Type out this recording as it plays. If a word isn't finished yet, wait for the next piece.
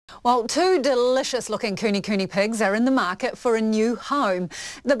Well, two delicious-looking Kunekune pigs are in the market for a new home.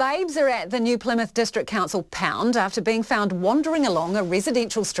 The babes are at the new Plymouth District Council pound after being found wandering along a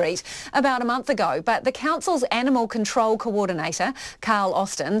residential street about a month ago. But the council's animal control coordinator, Carl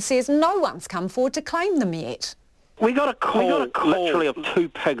Austin, says no one's come forward to claim them yet. We got a call literally of two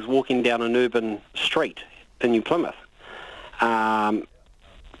pigs walking down an urban street in New Plymouth. No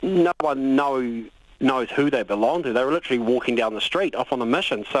one knows who they belong to. They were literally walking down the street off on a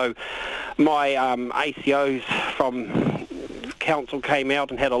mission. So my ACOs from council came out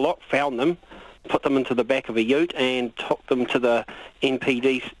and had a look, found them, put them into the back of a ute and took them to the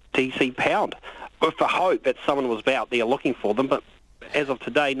NPDC pound with the hope that someone was out there looking for them, but as of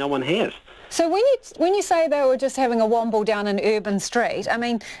today no one has. So when you say they were just having a womble down an urban street, I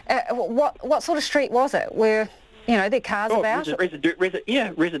mean, what sort of street was it? Where, you know, there are cars about?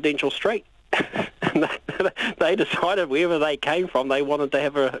 Residential street. They decided wherever they came from, they wanted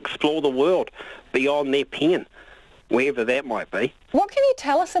to explore the world beyond their pen, wherever that might be. What can you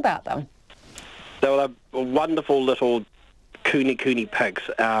tell us about them? They were wonderful little Kunekune pigs.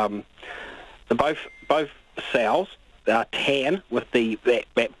 They're both sows. They're tan with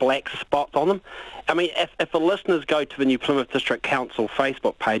that black spot on them. I mean, if the listeners go to the New Plymouth District Council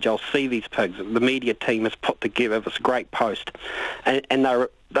Facebook page, I'll see these pigs. The media team has put together this great post, and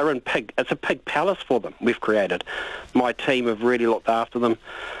they're in pig. It's a pig palace for them we've created. My team have really looked after them.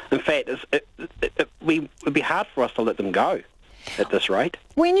 In fact, it'd be hard for us to let them go at this rate.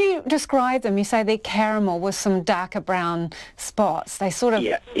 When you describe them, you say they're caramel with some darker brown spots. They sort of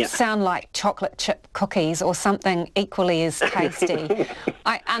sound like chocolate chip cookies or something equally as tasty.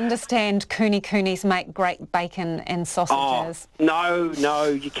 I understand Kunekunes make great bacon and sausages. Oh, no,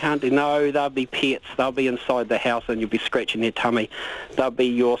 you can't do. No, they'll be pets. They'll be inside the house and you'll be scratching their tummy. They'll be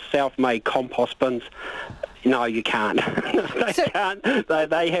your self-made compost bins. No, you can't. Can't.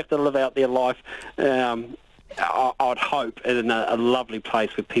 They have to live out their life. I'd hope in a lovely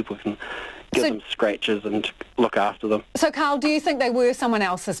place where people can give them scratches and look after them. So, Carl, do you think they were someone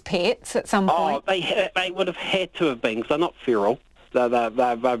else's pets at some point? Oh, they would have had to have been, because they're not feral.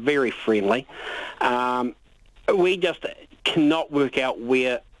 They're very friendly. We just cannot work out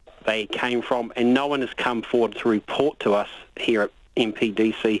where they came from, and no one has come forward to report to us here at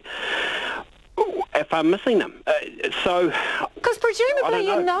MPDC if I'm missing them. Because presumably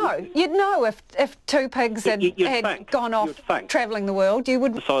you'd know if two pigs had gone off travelling the world, you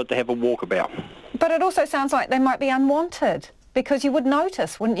would decide to have a walkabout. But it also sounds like they might be unwanted, because you would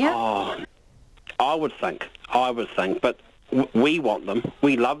notice, wouldn't you? Oh, I would think, but we want them,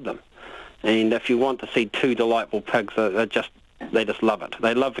 we love them, and if you want to see two delightful pigs, they just love it.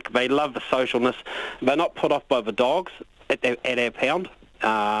 They love the socialness. They're not put off by the dogs at our pound.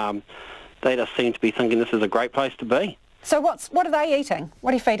 They just seem to be thinking this is a great place to be. So what are they eating?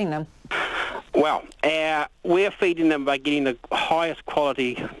 What are you feeding them? Well, we're feeding them by getting the highest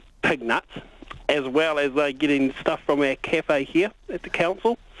quality pig nuts, as well as they're getting stuff from our cafe here at the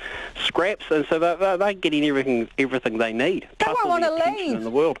council, scraps, and so they're getting everything they need. They won't want to leave. In the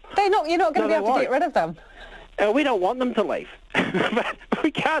world. You're not going to be able to get rid of them. We don't want them to leave. But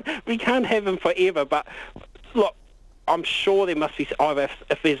we can't have them forever. But look, I'm sure there must be,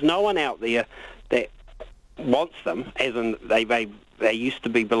 if there's no one out there that wants them, as in they used to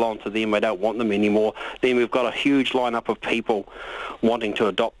belong to them, they don't want them anymore, then we've got a huge lineup of people wanting to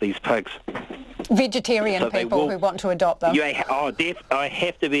adopt these pigs. Vegetarian people who want to adopt them. I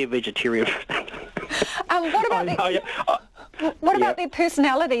have to be a vegetarian. What about their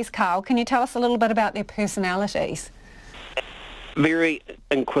personalities, Carl? Can you tell us a little bit about their personalities? Very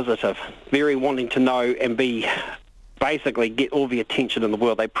inquisitive, very wanting to know and basically get all the attention in the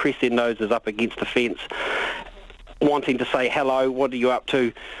world. They press their noses up against the fence, wanting to say, hello, what are you up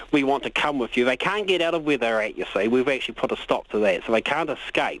to? We want to come with you. They can't get out of where they're at, you see. We've actually put a stop to that, so they can't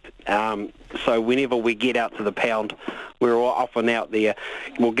escape. So whenever we get out to the pound, we're often out there.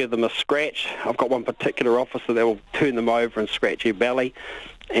 We'll give them a scratch. I've got one particular officer that will turn them over and scratch their belly,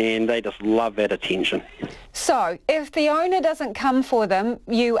 and they just love that attention. So if the owner doesn't come for them,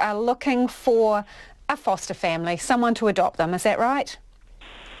 you are looking for a foster family, someone to adopt them, is that right?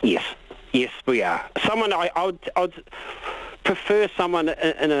 Yes, we are. Someone I would prefer someone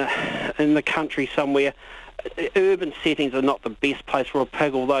in the country somewhere. Urban settings are not the best place for a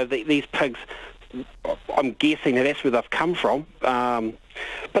pig, although these pigs, I'm guessing that's where they've come from.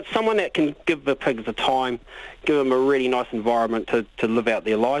 But someone that can give the pigs the time, give them a really nice environment to live out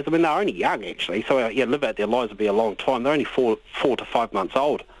their lives. I mean, they're only young, actually, so live out their lives will be a long time. They're only 4 to 5 months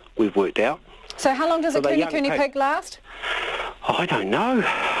old, we've worked out. So how long does a Kunekune pig last? I don't know.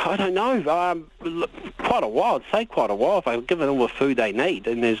 I don't know. Quite a while. I'd say quite a while. If they're given all the food they need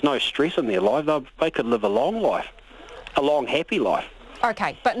and there's no stress in their life, they could live a long life, a long, happy life.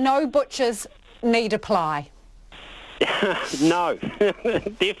 Okay, but no butchers need apply. No,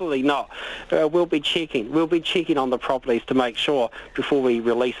 definitely not. We'll be checking. We'll be checking on the properties to make sure before we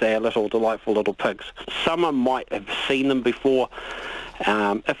release our little delightful little pigs. Someone might have seen them before.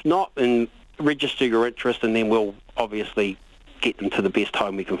 If not, then register your interest, and then we'll obviously get them to the best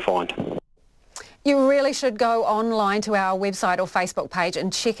home we can find. You really should go online to our website or Facebook page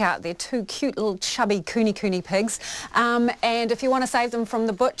and check out their two cute little chubby Kunekune pigs. And if you want to save them from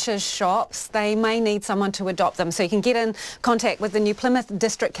the butcher's shops, they may need someone to adopt them. So you can get in contact with the New Plymouth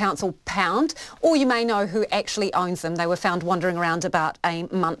District Council Pound, or you may know who actually owns them. They were found wandering around about a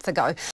month ago.